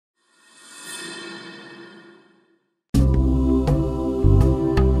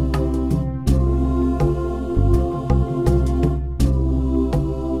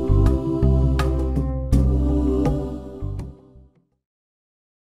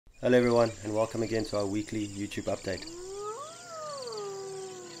Hello everyone, and welcome again to our weekly YouTube update.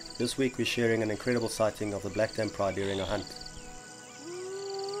 This week we're sharing an incredible sighting of the Blackdam Pride during a hunt.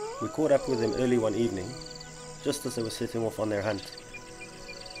 We caught up with them early one evening, just as they were setting off on their hunt.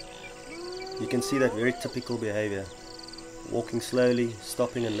 You can see that very typical behavior, walking slowly,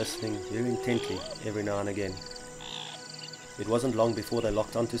 stopping and listening very intently every now and again. It wasn't long before they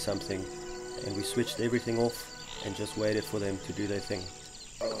locked onto something, and we switched everything off and just waited for them to do their thing.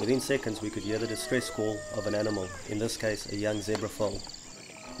 Within seconds we could hear the distress call of an animal, in this case a young zebra foal.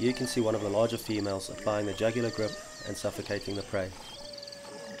 Here you can see one of the larger females applying the jugular grip and suffocating the prey.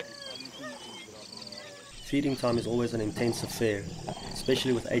 Feeding time is always an intense affair,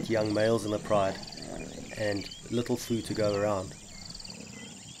 especially with 8 young males in the pride and little food to go around.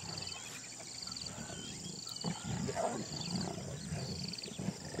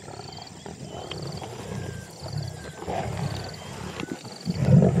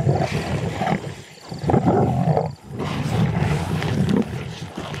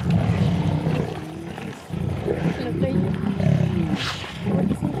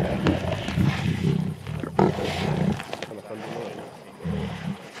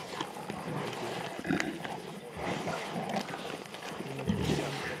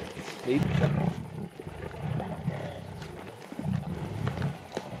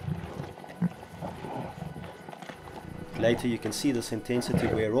 Later you can see this intensity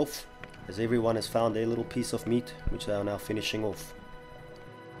wear off as everyone has found their little piece of meat which they are now finishing off.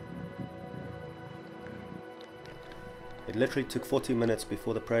 It literally took 40 minutes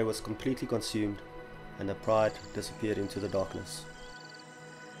before the prey was completely consumed and the pride disappeared into the darkness.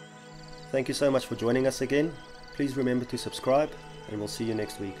 Thank you so much for joining us again. Please remember to subscribe and we'll see you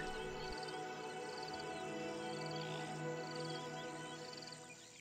next week.